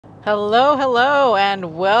Hello, hello,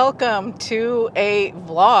 and welcome to a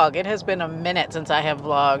vlog. It has been a minute since I have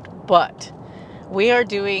vlogged, but we are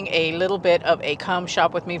doing a little bit of a come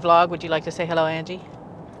shop with me vlog. Would you like to say hello, Angie?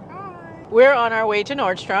 Hi. We're on our way to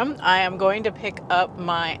Nordstrom. I am going to pick up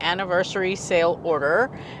my anniversary sale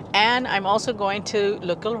order, and I'm also going to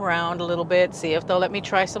look around a little bit, see if they'll let me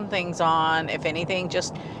try some things on. If anything,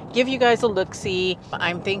 just give you guys a look-see.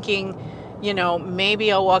 I'm thinking,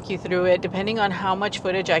 maybe I'll walk you through it depending on how much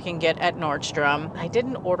footage I can get at Nordstrom. I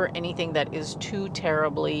didn't order anything that is too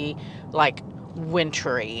terribly like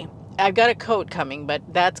wintry. I've got a coat coming, but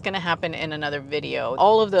that's going to happen in another video.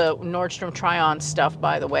 All of the Nordstrom try-on stuff,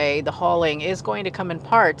 by the way, the hauling is going to come in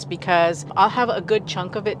parts because I'll have a good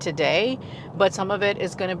chunk of it today, but some of it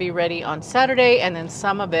is going to be ready on Saturday, and then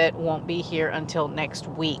some of it won't be here until next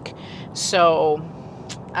week. So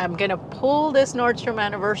I'm gonna pull this Nordstrom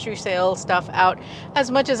anniversary sale stuff out as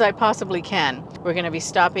much as I possibly can. We're gonna be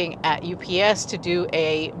stopping at UPS to do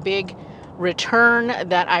a big return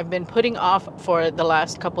that I've been putting off for the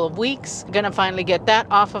last couple of weeks. Gonna finally get that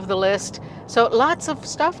off of the list. So lots of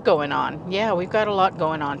stuff going on. Yeah, we've got a lot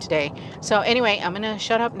going on today. So anyway, I'm gonna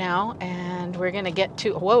shut up now and we're gonna get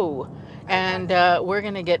to, we're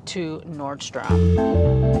gonna get to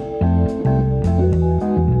Nordstrom.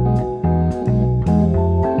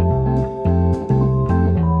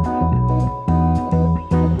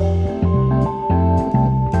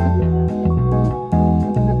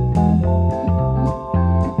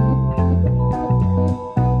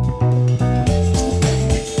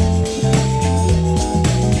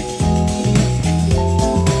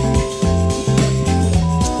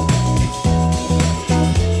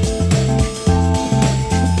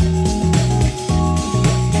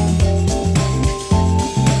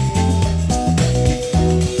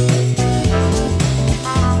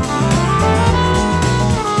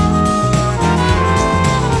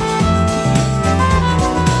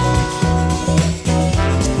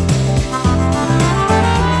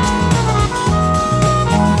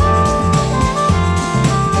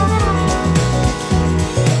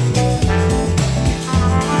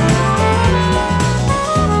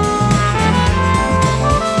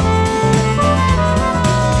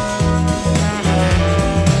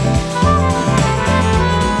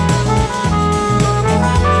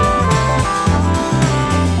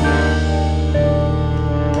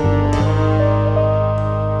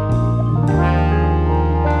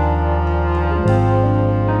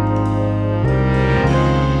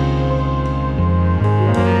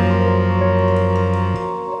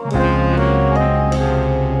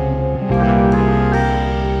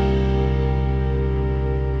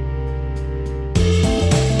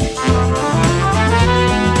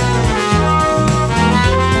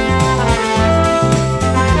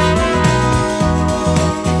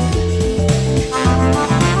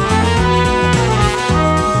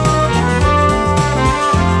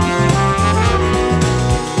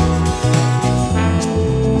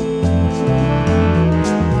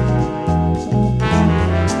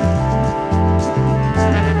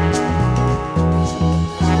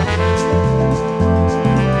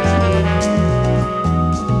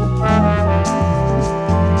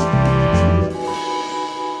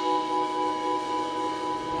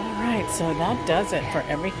 So that does it for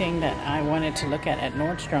everything that I wanted to look at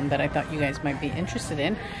Nordstrom that I thought you guys might be interested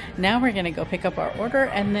in. Now we're going to go pick up our order,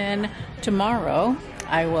 and then tomorrow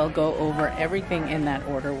I will go over everything in that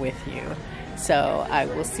order with you. So I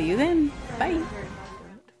will see you then. Bye. I don't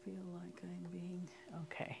feel like I'm being...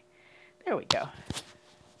 Okay. There we go.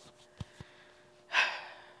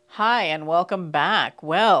 Hi, and welcome back.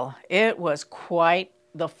 Well, it was quite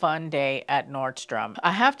the fun day at Nordstrom.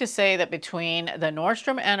 I have to say that between the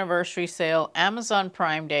Nordstrom anniversary sale, Amazon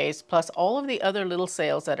Prime Days, plus all of the other little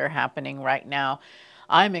sales that are happening right now,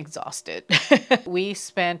 I'm exhausted. We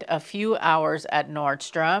spent a few hours at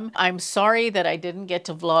Nordstrom. I'm sorry that I didn't get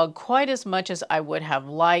to vlog quite as much as I would have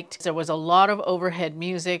liked. There was a lot of overhead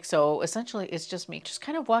music, so essentially it's just me just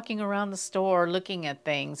kind of walking around the store looking at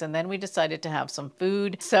things, and then we decided to have some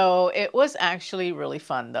food. So it was actually really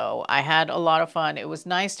fun though. I had a lot of fun. It was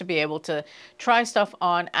nice to be able to try stuff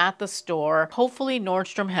on at the store. Hopefully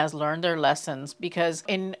Nordstrom has learned their lessons, because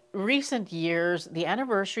in recent years the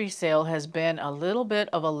anniversary sale has been a little bit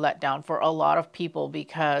of a letdown for a lot of people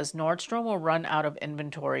because Nordstrom will run out of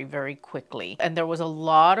inventory very quickly. And there was a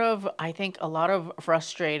lot of, I think, a lot of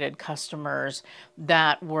frustrated customers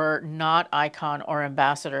that were not icon or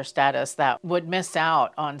ambassador status that would miss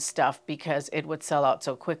out on stuff because it would sell out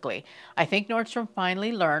so quickly. I think Nordstrom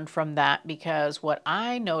finally learned from that, because what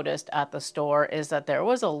I noticed at the store is that there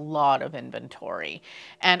was a lot of inventory.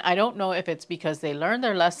 And I don't know if it's because they learned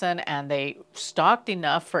their lesson lesson and they stocked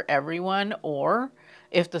enough for everyone, or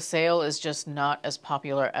if the sale is just not as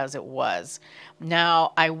popular as it was.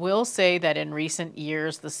 Now, I will say that in recent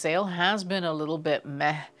years, the sale has been a little bit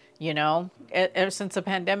meh. You know, ever since the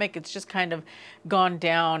pandemic, it's just kind of gone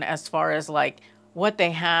down as far as like what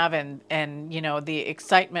they have and you know, the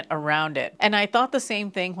excitement around it. And I thought the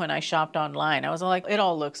same thing when I shopped online. I was like, it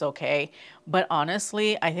all looks okay. But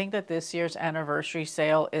honestly, I think that this year's anniversary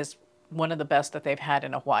sale is one of the best that they've had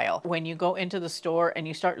in a while. When you go into the store and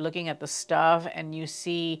you start looking at the stuff and you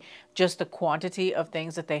see just the quantity of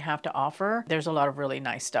things that they have to offer, there's a lot of really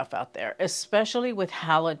nice stuff out there, especially with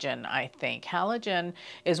halogen. I think halogen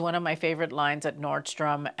is one of my favorite lines at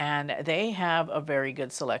Nordstrom, and they have a very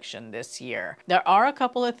good selection this year. There are a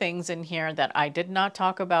couple of things in here that I did not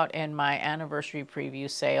talk about in my anniversary preview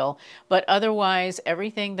sale, but otherwise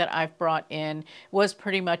everything that I've brought in was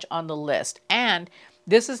pretty much on the list. And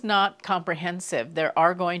this is not comprehensive. There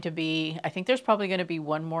are going to be, I think there's probably going to be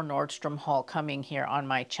one more Nordstrom haul coming here on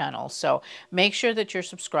my channel. So make sure that you're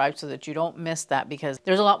subscribed so that you don't miss that, because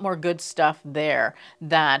there's a lot more good stuff there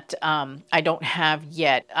that I don't have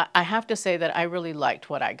yet. I have to say that I really liked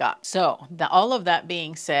what I got. So all of that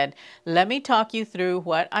being said, let me talk you through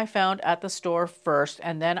what I found at the store first,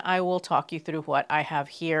 and then I will talk you through what I have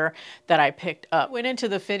here that I picked up. Went into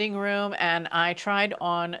the fitting room and I tried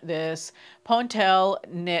on this Pontel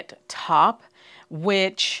knit top,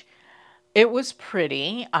 which it was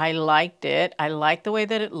pretty. I liked it. I liked the way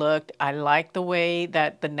that it looked. I liked the way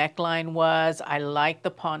that the neckline was. I liked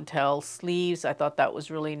the Pontel sleeves. I thought that was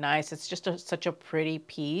really nice. It's just such a pretty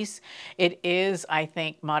piece. It is, I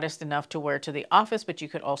think, modest enough to wear to the office, but you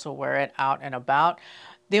could also wear it out and about.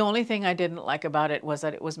 The only thing I didn't like about it was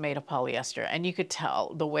that it was made of polyester, and you could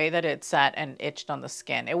tell the way that it sat and itched on the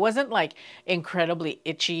skin. It wasn't like incredibly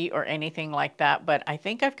itchy or anything like that, but I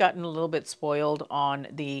think I've gotten a little bit spoiled on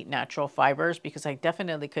the natural fibers, because I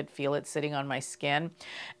definitely could feel it sitting on my skin.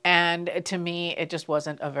 And to me, it just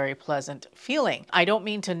wasn't a very pleasant feeling. I don't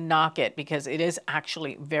mean to knock it, because it is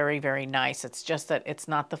actually very, very nice. It's just that it's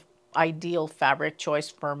not the ideal fabric choice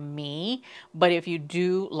for me, but if you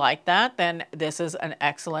do like that, then this is an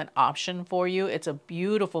excellent option for you. It's a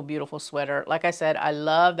beautiful, beautiful sweater. Like I said, I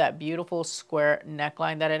love that beautiful square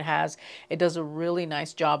neckline that it has. It does a really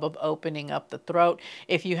nice job of opening up the throat.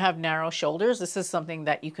 If you have narrow shoulders, this is something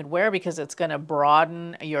that you could wear, because it's going to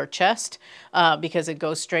broaden your chest because it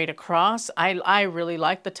goes straight across. I really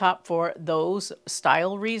like the top for those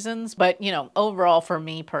style reasons, but you know, overall for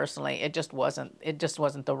me personally, it just wasn't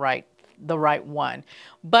the right one.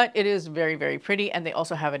 But it is very, very pretty, and they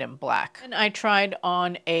also have it in black. And I tried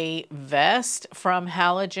on a vest from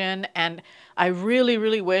Halogen, and I really,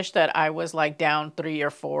 really wish that I was like down 3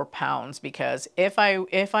 or 4 pounds, because if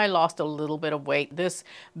I lost a little bit of weight, this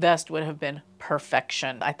vest would have been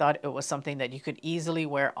perfection. I thought it was something that you could easily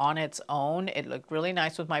wear on its own. It looked really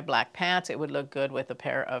nice with my black pants. It would look good with a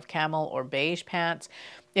pair of camel or beige pants.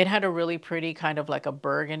 It had a really pretty kind of like a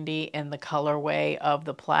burgundy in the colorway of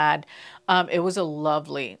the plaid. It was a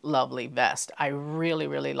lovely, lovely vest. I really,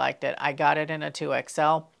 really liked it. I got it in a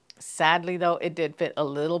 2XL. Sadly, though, it did fit a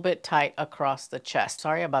little bit tight across the chest.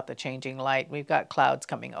 Sorry about the changing light. We've got clouds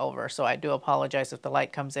coming over, so I do apologize if the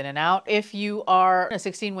light comes in and out. If you are a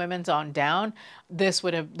 16 women's on down, this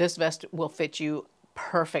vest will fit you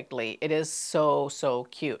perfectly. It is so, so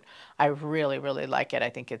cute. I really, really like it. I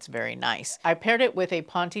think it's very nice. I paired it with a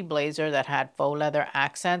Ponte blazer that had faux leather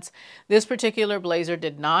accents. This particular blazer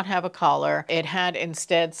did not have a collar. It had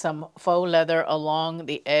instead some faux leather along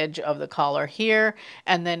the edge of the collar here,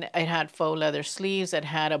 and then it had faux leather sleeves that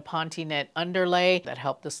had a Ponte knit underlay that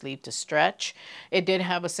helped the sleeve to stretch. It did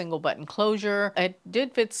have a single button closure. It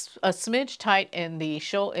did fit a smidge tight in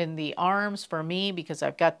the arms for me, because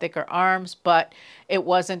I've got thicker arms, but it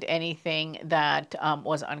wasn't anything that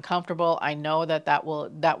was uncomfortable. I know that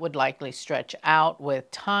would likely stretch out with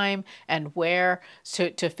time and wear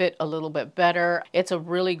to fit a little bit better. It's a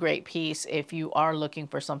really great piece if you are looking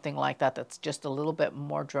for something like that, that's just a little bit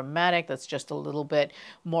more dramatic, that's just a little bit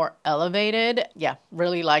more elevated. Yeah,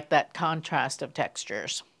 really like that contrast of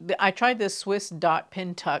textures. I tried this Swiss dot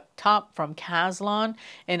pin tuck top from Caslon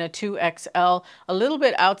in a 2XL, a little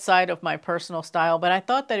bit outside of my personal style, but I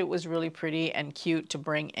thought that it was really pretty and cute. cute to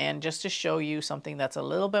bring in just to show you something that's a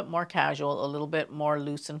little bit more casual, a little bit more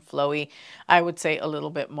loose and flowy. I would say a little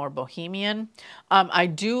bit more bohemian. I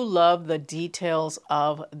do love the details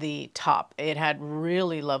of the top. It had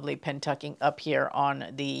really lovely pin tucking up here on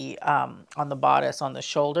the bodice, on the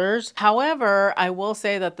shoulders. However, I will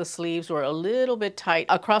say that the sleeves were a little bit tight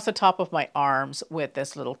across the top of my arms with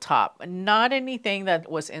this little top. Not anything that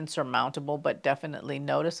was insurmountable, but definitely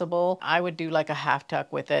noticeable. I would do like a half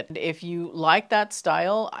tuck with it. If you like that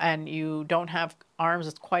style and you don't have arms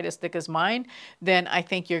as quite as thick as mine, then I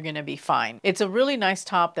think you're going to be fine. It's a really nice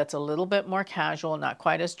top that's a little bit more casual, not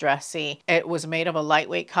quite as dressy. It was made of a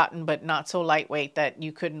lightweight cotton, but not so lightweight that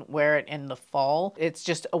you couldn't wear it in the fall. It's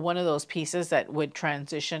just one of those pieces that would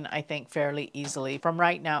transition, I think, fairly easily from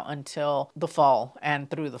right now until the fall and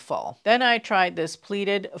through the fall. Then I tried this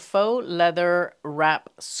pleated faux leather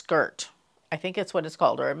wrap skirt. I think it's what it's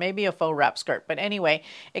called, or maybe a faux wrap skirt. But anyway,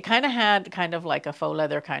 it kind of had kind of like a faux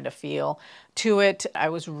leather kind of feel to it. I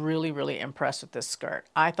was really, really impressed with this skirt.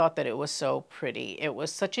 I thought that it was so pretty. It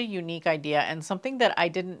was such a unique idea and something that I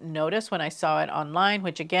didn't notice when I saw it online,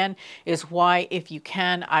 which again is why, if you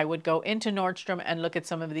can, I would go into Nordstrom and look at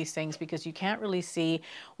some of these things, because you can't really see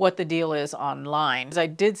what the deal is online. Because I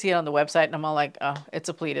did see it on the website and I'm all like, oh, it's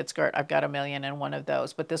a pleated skirt. I've got a million and one of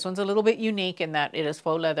those. But this one's a little bit unique in that it is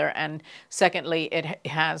faux leather, and secondly, it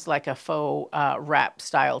has like a faux wrap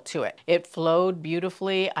style to it. It flowed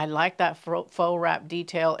beautifully. I like that faux wrap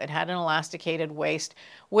detail. It had an elasticated waist,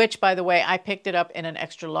 which, by the way, I picked it up in an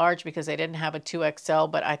extra large because they didn't have a 2XL,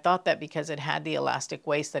 but I thought that because it had the elastic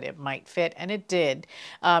waist that it might fit, and it did.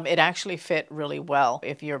 It actually fit really well.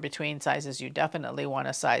 If you're between sizes, you definitely want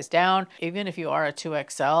to size down. Even if you are a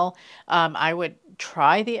 2XL, I would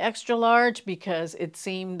try the extra large because it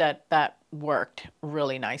seemed that that worked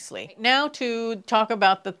really nicely. Now to talk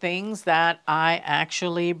about the things that I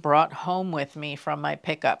actually brought home with me from my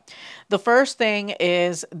pickup. The first thing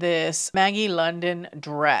is this Maggie London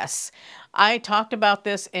dress. I talked about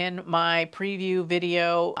this in my preview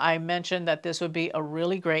video. I mentioned that this would be a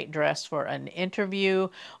really great dress for an interview,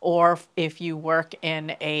 or if you work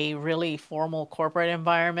in a really formal corporate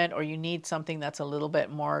environment, or you need something that's a little bit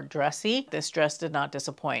more dressy. This dress did not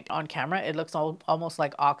disappoint. On camera, it looks almost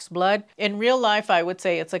like oxblood. In real life, I would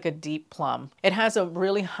say it's like a deep plum. It has a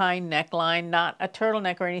really high neckline, not a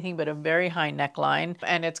turtleneck or anything, but a very high neckline.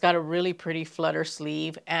 And it's got a really pretty flutter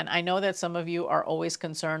sleeve. And I know that some of you are always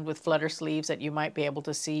concerned with flutter sleeves that you might be able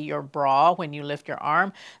to see your bra when you lift your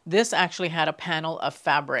arm. This actually had a panel of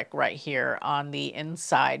fabric right here on the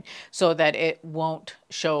inside so that it won't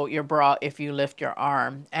show your bra if you lift your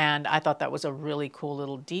arm. And I thought that was a really cool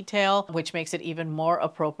little detail, which makes it even more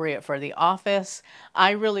appropriate for the office.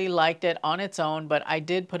 I really liked it on its own, but I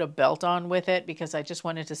did put a belt on with it because I just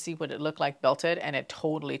wanted to see what it looked like belted, and it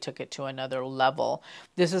totally took it to another level.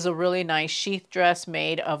 This is a really nice sheath dress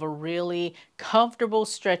made of a really comfortable,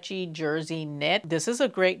 stretchy jersey knit. This is a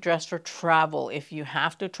great dress for travel if you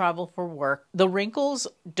have to travel for work. The wrinkles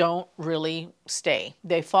don't really stay.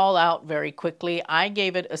 They fall out very quickly. I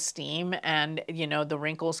gave it a steam and, you know, the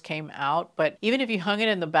wrinkles came out, but even if you hung it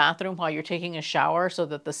in the bathroom while you're taking a shower so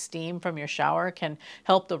that the steam from your shower can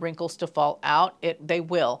help the wrinkles to fall out, they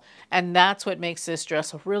will. And that's what makes this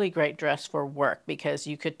dress a really great dress for work, because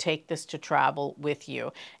you could take this to travel with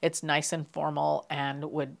you. It's nice and formal and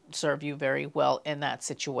would serve you very well in that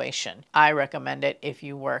situation. I recommend it if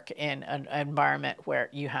you work in an environment where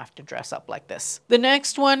you have to dress up like this. The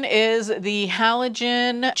next one is the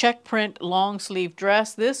halogen check print long sleeve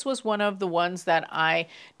dress. This was one of the ones that I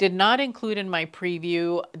did not include in my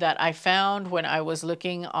preview that I found when I was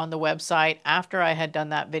looking on the website after I had done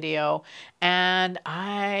that video, and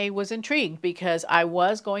I was intrigued because I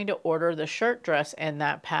was going to order the shirt dress in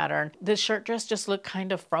that pattern. This shirt dress just looked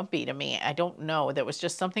kind of frumpy to me. I don't know. There was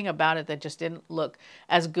just something about it that just didn't look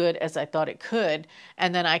as good as I thought it could.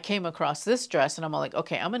 And then I came across this dress and I'm like,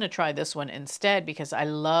 okay, I'm going to try this one instead because I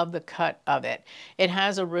love the cut of it. It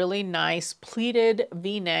has a really nice pleated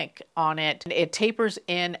V-neck on it. It tapers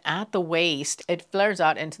in at the waist. It flares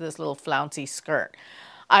out into this little flouncy skirt.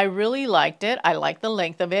 I really liked it. I like the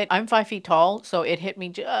length of it. I'm 5 feet tall, so it hit me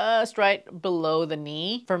just right below the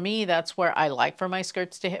knee. For me, that's where I like for my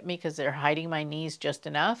skirts to hit me because they're hiding my knees just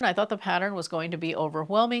enough. And I thought the pattern was going to be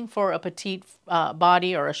overwhelming for a petite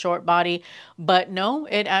body or a short body, but no,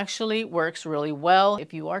 it actually works really well.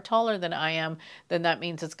 If you are taller than I am, then that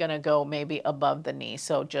means it's going to go maybe above the knee.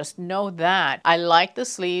 So just know that. I like the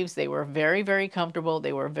sleeves. They were very, very comfortable.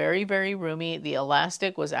 They were very, very roomy. The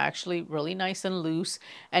elastic was actually really nice and loose.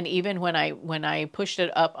 And even when I pushed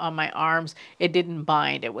it up on my arms, it didn't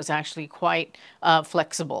bind. It was actually quite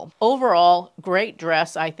flexible. Overall, great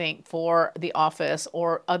dress, I think, for the office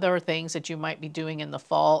or other things that you might be doing in the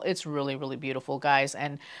fall. It's really, really beautiful, guys.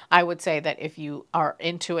 And I would say that if you are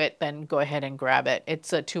into it, then go ahead and grab it.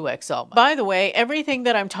 It's a 2XL. By the way, everything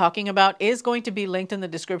that I'm talking about is going to be linked in the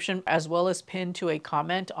description as well as pinned to a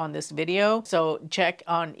comment on this video. So check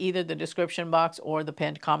on either the description box or the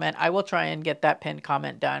pinned comment. I will try and get that pinned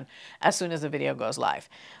comment done as soon as the video goes live.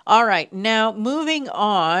 All right, now moving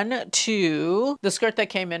on to the skirt that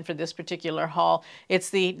came in for this particular haul. It's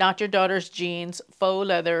the Not Your Daughter's Jeans faux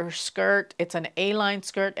leather skirt. It's an A-line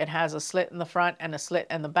skirt. It has a slit in the front and a slit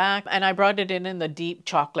in the back. And I brought it in the deep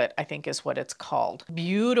chocolate, I think is what it's called.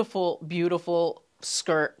 Beautiful, beautiful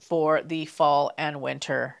skirt for the fall and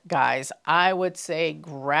winter, guys. I would say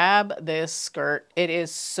grab this skirt. It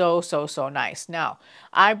is so, so, so nice. Now,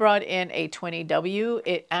 I brought in a 20W.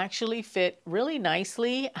 It actually fit really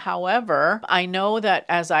nicely. However, I know that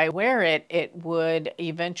as I wear it, it would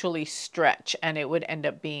eventually stretch and it would end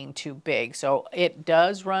up being too big. So it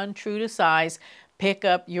does run true to size. Pick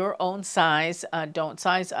up your own size, don't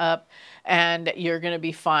size up, and you're going to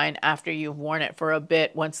be fine after you've worn it for a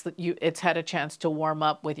bit. Once it's had a chance to warm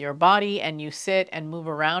up with your body and you sit and move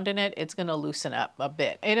around in it, it's going to loosen up a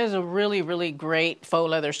bit. It is a really, really great faux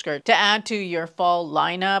leather skirt to add to your fall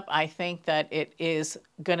lineup. I think that it is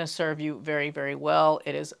going to serve you very, very well.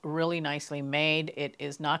 It is really nicely made. It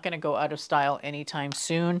is not going to go out of style anytime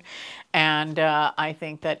soon, and I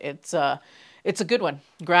think that it's a good one.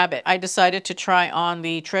 Grab it. I decided to try on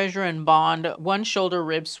the Treasure and Bond one shoulder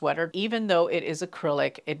rib sweater. Even though it is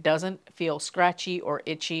acrylic, it doesn't feel scratchy or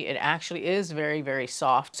itchy. It actually is very, very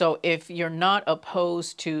soft. So if you're not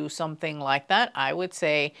opposed to something like that, I would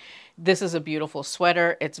say this is a beautiful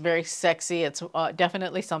sweater. It's very sexy. It's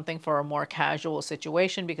definitely something for a more casual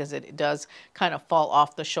situation because it does kind of fall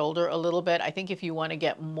off the shoulder a little bit. I think if you want to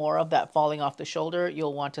get more of that falling off the shoulder,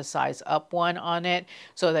 you'll want to size up one on it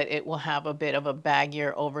so that it will have a bit of a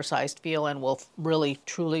baggier, oversized feel and will really,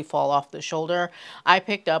 truly fall off the shoulder. I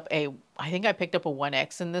think I picked up a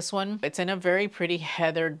 1X in this one. It's in a very pretty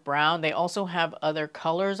heathered brown. They also have other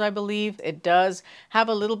colors, I believe. It does have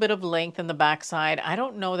a little bit of length in the backside. I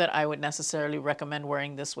don't know that I would necessarily recommend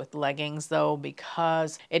wearing this with leggings though,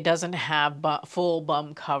 because it doesn't have full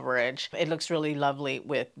bum coverage. It looks really lovely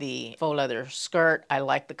with the faux leather skirt. I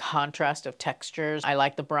like the contrast of textures. I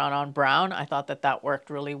like the brown on brown. I thought that that worked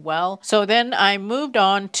really well. So then I moved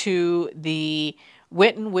on to the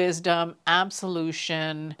Wit and Wisdom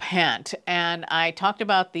Absolution pant, and I talked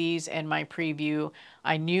about these in my preview.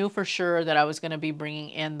 I knew for sure that I was going to be bringing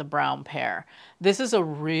in the brown pair. This is a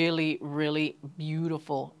really, really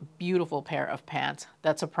beautiful, beautiful pair of pants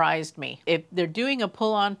that surprised me. If they're doing a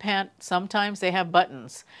pull-on pant, sometimes they have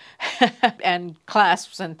buttons and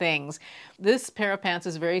clasps and things. This pair of pants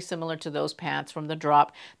is very similar to those pants from the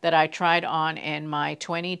drop that I tried on in my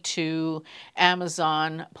 22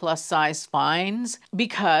 Amazon plus size finds,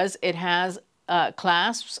 because it has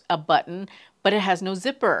clasps, a button, but it has no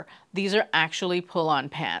zipper. These are actually pull-on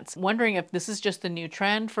pants. Wondering if this is just the new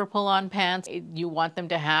trend for pull-on pants. You want them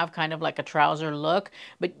to have kind of like a trouser look,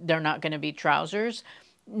 but they're not going to be trousers.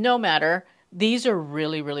 No matter. These are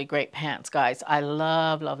really, really great pants, guys. I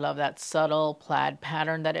love, love, love that subtle plaid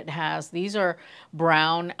pattern that it has. These are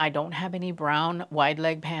brown. I don't have any brown wide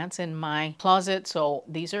leg pants in my closet, so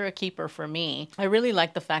these are a keeper for me. I really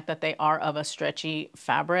like the fact that they are of a stretchy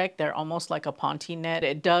fabric. They're almost like a ponte knit.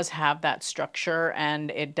 It does have that structure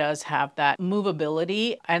and it does have that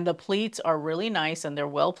movability, and the pleats are really nice and they're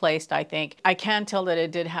well placed, I think. I can tell that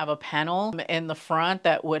it did have a panel in the front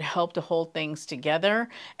that would help to hold things together,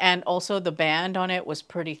 and also the band on it was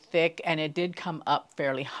pretty thick and it did come up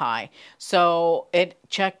fairly high. So it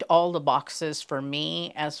checked all the boxes for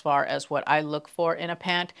me as far as what I look for in a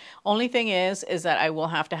pant. Only thing is that I will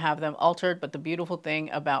have to have them altered, but the beautiful thing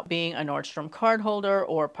about being a Nordstrom card holder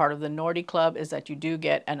or part of the Nordy Club is that you do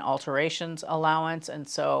get an alterations allowance, and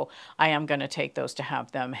so I am going to take those to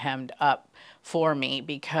have them hemmed up for me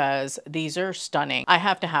because these are stunning. I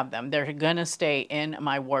have to have them. They're going to stay in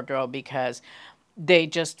my wardrobe because they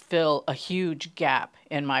just fill a huge gap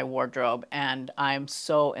in my wardrobe, and I'm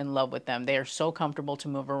so in love with them. They are so comfortable to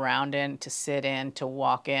move around in, to sit in, to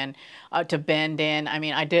walk in, to bend in. I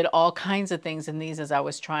mean, I did all kinds of things in these as I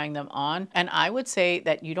was trying them on, and I would say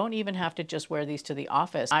that you don't even have to just wear these to the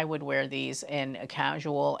office. I would wear these in a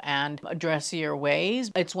casual and dressier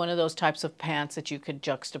ways. It's one of those types of pants that you could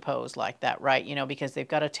juxtapose like that, right? You know, because they've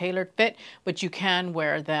got a tailored fit, but you can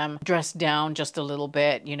wear them dressed down just a little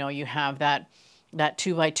bit. You know, you have that that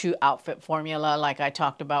 2x2 outfit formula like I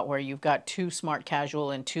talked about, where you've got 2 smart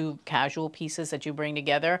casual and 2 casual pieces that you bring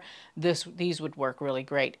together, these would work really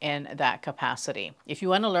great in that capacity. If you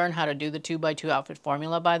want to learn how to do the 2x2 outfit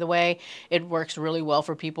formula, by the way, it works really well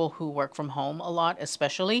for people who work from home a lot,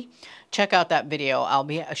 especially. Check out that video. I'll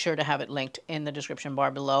be sure to have it linked in the description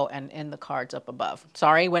bar below and in the cards up above.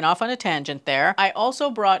 Sorry, went off on a tangent there. I also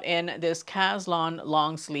brought in this Caslon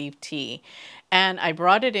long sleeve tee, and I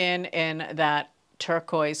brought it in that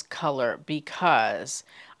turquoise color because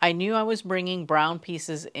I knew I was bringing brown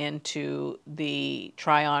pieces into the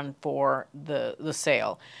try-on for the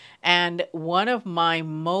sale. And one of my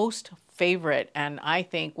most favorite, and I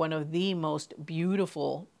think one of the most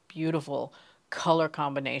beautiful, beautiful color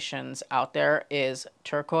combinations out there is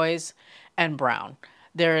turquoise and brown.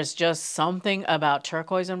 There is just something about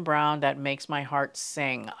turquoise and brown that makes my heart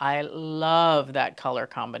sing. I love that color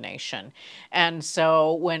combination. And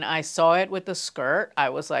so when I saw it with the skirt, I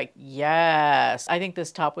was like, yes. I think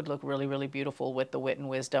this top would look really, really beautiful with the Wit and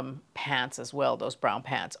Wisdom pants as well, those brown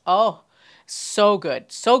pants. Oh, so good,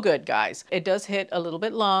 guys. It does hit a little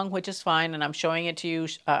bit long, which is fine, and I'm showing it to you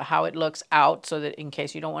how it looks out, so that in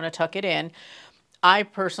case you don't want to tuck it in. I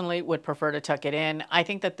personally would prefer to tuck it in. I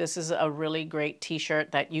think that this is a really great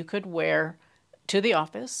t-shirt that you could wear to the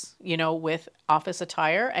office, you know, with office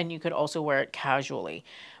attire, and you could also wear it casually.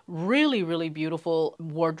 Really, really beautiful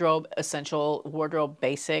wardrobe essential, wardrobe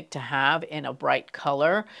basic to have in a bright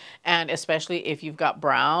color. And especially if you've got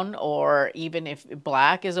brown, or even if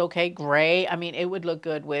black is okay, gray. I mean, it would look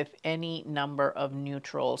good with any number of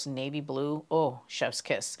neutrals. Navy blue, oh, chef's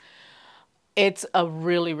kiss. It's a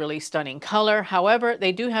really, really stunning color. However,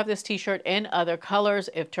 they do have this t-shirt in other colors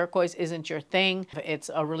if turquoise isn't your thing.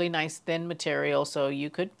 It's a really nice thin material, so you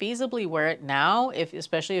could feasibly wear it now,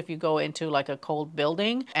 especially if you go into like a cold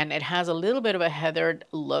building, and it has a little bit of a heathered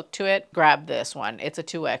look to it. Grab this one. It's a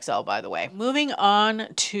 2XL, by the way. Moving on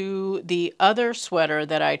to the other sweater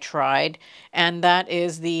that I tried, and that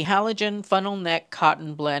is the halogen funnel neck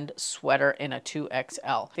cotton blend sweater in a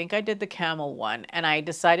 2XL. I think I did the camel one, and I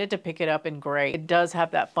decided to pick it up in gray. It does have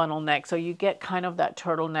that funnel neck, so you get kind of that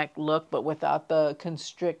turtleneck look, but without the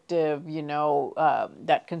constrictive, you know,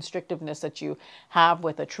 that constrictiveness that you have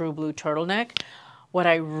with a true blue turtleneck. What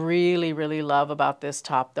I really, really love about this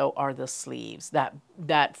top, though, are the sleeves.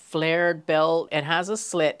 That flared belt, it has a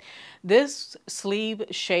slit. This sleeve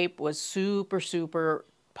shape was super, super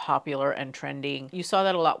popular and trending. You saw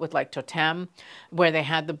that a lot with like Totem, where they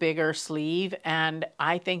had the bigger sleeve, and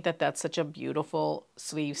I think that that's such a beautiful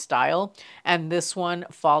sleeve style, and this one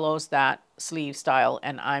follows that sleeve style,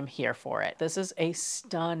 and I'm here for it. This is a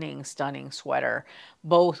stunning, stunning sweater,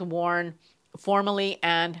 both worn formally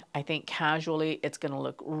and I think casually. It's going to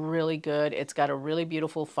look really good. It's got a really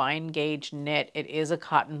beautiful fine gauge knit. It is a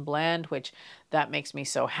cotton blend, which that makes me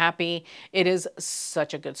so happy. It is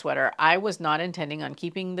such a good sweater. I was not intending on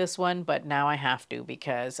keeping this one, but now I have to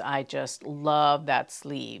because I just love that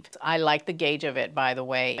sleeve. I like the gauge of it, by the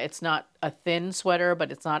way. It's not a thin sweater,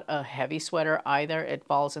 but it's not a heavy sweater either. It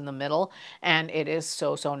falls in the middle, and it is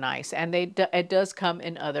so, so nice. And it does come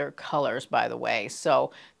in other colors, by the way.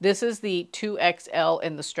 So this is the 2XL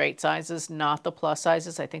in the straight sizes, not the plus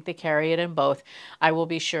sizes. I think they carry it in both. I will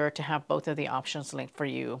be sure to have both of the options linked for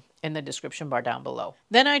you in the description bar down below.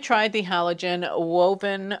 Then I tried the halogen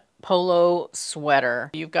woven polo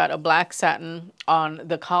sweater. You've got a black satin on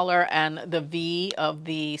the collar and the V of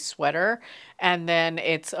the sweater, and then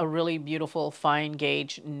it's a really beautiful fine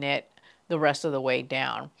gauge knit the rest of the way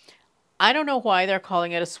down. I don't know why they're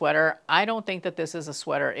calling it a sweater. I don't think that this is a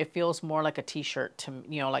sweater. It feels more like a t-shirt to,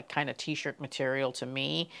 you know, like kind of t-shirt material to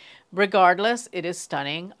me. Regardless, it is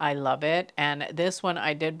stunning. I love it. And this one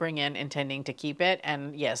I did bring in intending to keep it.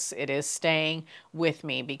 And yes, it is staying with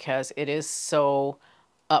me because it is so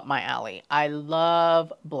up my alley. I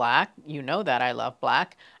love black. You know that I love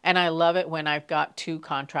black. And I love it when I've got two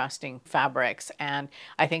contrasting fabrics. And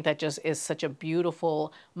I think that just is such a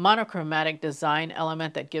beautiful monochromatic design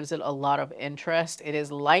element that gives it a lot of interest. It is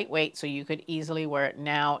lightweight, so you could easily wear it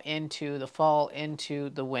now into the fall, into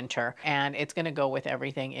the winter. And it's going to go with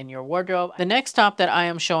everything in your wardrobe. The next top that I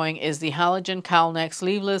am showing is the halogen cowl neck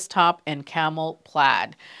sleeveless top in camel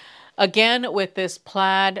plaid. Again, with this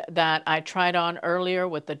plaid that I tried on earlier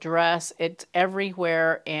with the dress, it's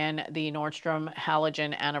everywhere in the Nordstrom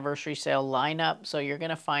Halogen Anniversary Sale lineup. So you're going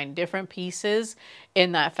to find different pieces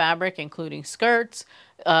in that fabric, including skirts,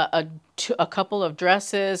 a couple of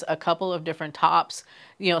dresses, a couple of different tops,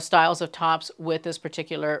 you know, styles of tops with this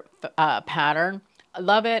particular pattern. I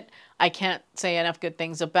love it. I can't say enough good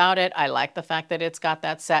things about it. I like the fact that it's got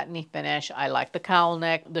that satiny finish. I like the cowl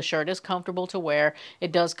neck. The shirt is comfortable to wear.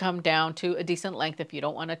 It does come down to a decent length if you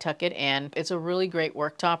don't want to tuck it in. It's a really great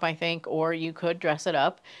work top, I think, or you could dress it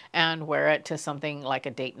up and wear it to something like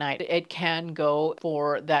a date night. It can go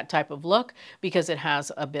for that type of look because it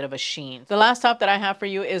has a bit of a sheen. The last top that I have for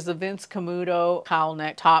you is the Vince Camuto cowl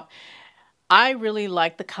neck top. I really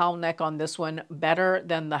like the cowl neck on this one better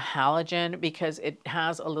than the halogen because it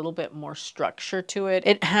has a little bit more structure to it.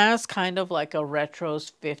 It has kind of like a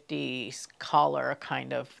retros 50s collar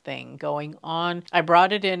kind of thing going on. I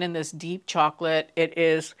brought it in this deep chocolate. It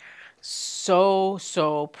is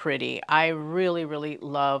so pretty. I really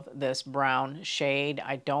love this brown shade.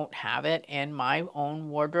 I don't have it in my own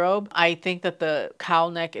wardrobe. I think that the cowl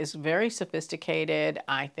neck is very sophisticated.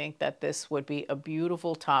 I think that this would be a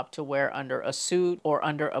beautiful top to wear under a suit or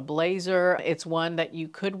under a blazer. It's one that you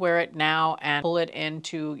could wear it now and pull it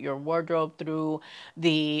into your wardrobe through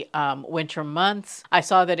the winter months. I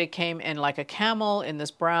saw that it came in like a camel, in this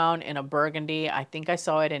brown, in a burgundy. I think I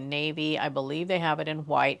saw it in navy. I believe they have it in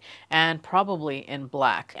white and probably in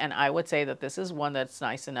black. And I would say that this is one that's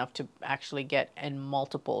nice enough to actually get in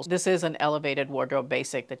multiples. This is an elevated wardrobe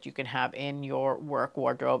basic that you can have in your work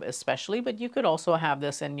wardrobe especially, but you could also have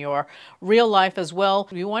this in your real life as well.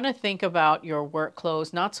 You want to think about your work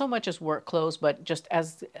clothes, not so much as work clothes, but just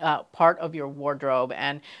as part of your wardrobe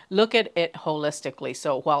and look at it holistically.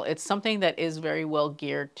 So while it's something that is very well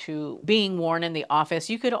geared to being worn in the office,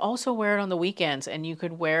 you could also wear it on the weekends, and you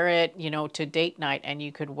could wear it, you know, to date night, and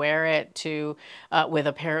you could wear it to with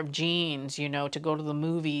a pair of jeans, you know, to go to the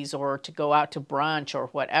movies or to go out to brunch or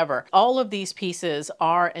whatever. All of these pieces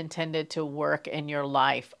are intended to work in your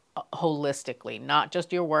life holistically, not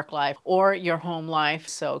just your work life or your home life.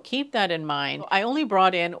 So keep that in mind. I only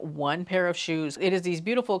brought in one pair of shoes. It is these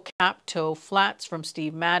beautiful cap toe flats from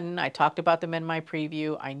Steve Madden. I talked about them in my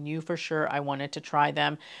preview. I knew for sure I wanted to try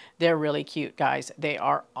them. They're really cute, guys. They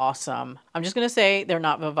are awesome. I'm just going to say they're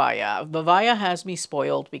not Vivaya. Vivaya has me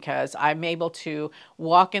spoiled because I'm able to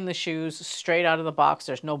walk in the shoes straight out of the box.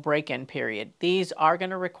 There's no break-in period. These are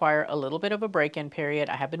going to require a little bit of a break-in period.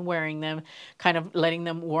 I have been wearing them, kind of letting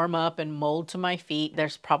them warm up and mold to my feet.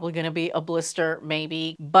 There's probably going to be a blister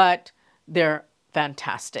maybe, but they're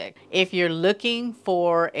fantastic. If you're looking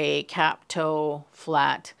for a cap toe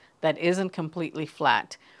flat that isn't completely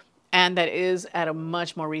flat and that is at a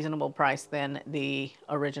much more reasonable price than the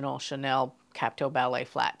original Chanel cap toe ballet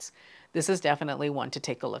flats, this is definitely one to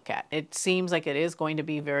take a look at. It seems like it is going to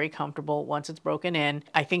be very comfortable once it's broken in.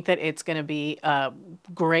 I think that it's going to be a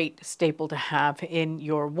great staple to have in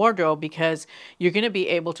your wardrobe because you're going to be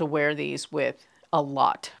able to wear these with a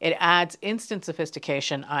lot. It adds instant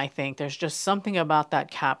sophistication, I think. There's just something about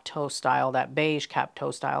that cap toe style, that beige cap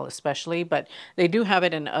toe style especially, but they do have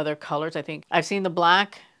it in other colors. I think I've seen the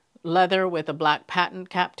black leather with a black patent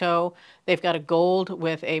cap toe. They've got a gold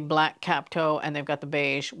with a black cap toe, and they've got the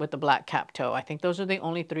beige with the black cap toe. I think those are the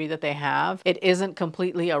only three that they have. It isn't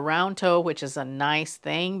completely a round toe, which is a nice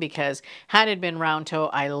thing because had it been round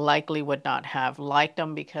toe, I likely would not have liked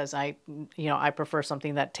them because I prefer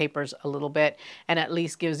something that tapers a little bit and at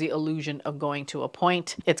least gives the illusion of going to a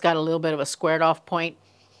point. It's got a little bit of a squared off point.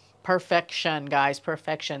 Perfection, guys,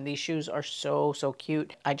 perfection. These shoes are so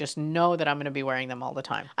cute. I just know that I'm going to be wearing them all the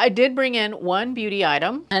time. I did bring in one beauty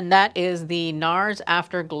item, and that is the NARS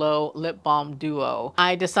Afterglow Lip Balm Duo.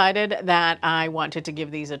 I decided that I wanted to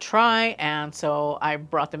give these a try, and so I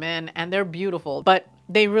brought them in, and they're beautiful, but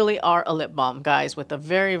they really are a lip balm, guys, with a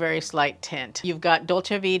very slight tint. You've got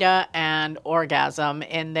Dolce Vita and Orgasm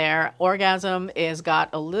in there. Orgasm is got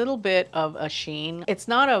a little bit of a sheen. It's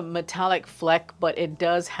not a metallic fleck, but it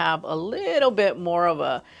does have a little bit more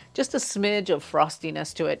of just a smidge of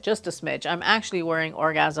frostiness to it, just a smidge. I'm actually wearing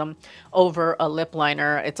Orgasm over a lip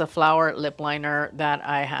liner. It's a flower lip liner that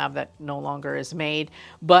I have that no longer is made,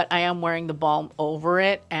 but I am wearing the balm over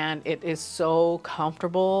it, and it is so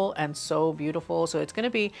comfortable and so beautiful. So it's going to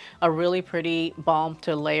be a really pretty balm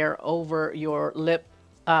to layer over your lip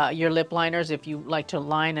liners if you like to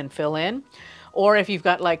line and fill in, or if you've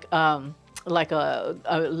got like a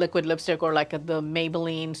liquid lipstick or like the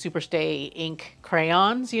Maybelline Superstay ink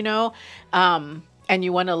crayons, you know, and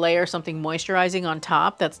you want to layer something moisturizing on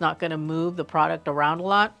top that's not going to move the product around a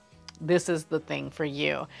lot. this is the thing for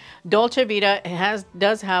you. Dolce Vita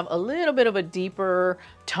does have a little bit of a deeper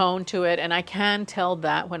tone to it, and I can tell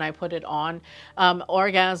that when I put it on.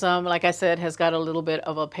 Orgasm, like I said, has got a little bit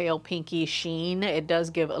of a pale pinky sheen. It does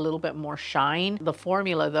give a little bit more shine. The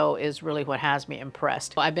formula though is really what has me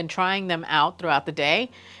impressed. I've been trying them out throughout the day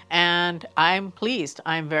and I'm pleased.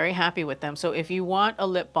 I'm very happy with them. So if you want a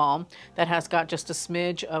lip balm that has got just a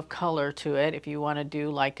smidge of color to it, if you want to do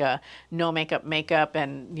like a no makeup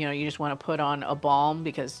and you just want to put on a balm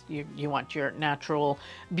because you want your natural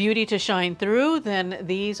beauty to shine through, then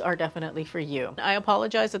these are definitely for you. I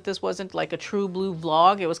apologize that this wasn't like a true blue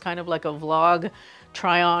vlog. It was kind of like a vlog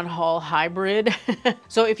try on haul hybrid.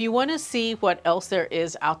 So if you want to see what else there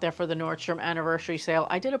is out there for the Nordstrom anniversary sale,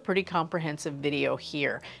 I did a pretty comprehensive video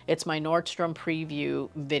here. It's my Nordstrom preview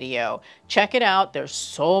video. Check it out. There's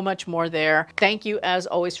so much more there. Thank you as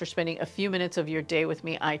always for spending a few minutes of your day with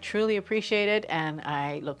me. I truly appreciate it and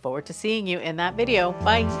I look forward to seeing you in that video.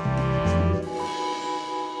 Bye.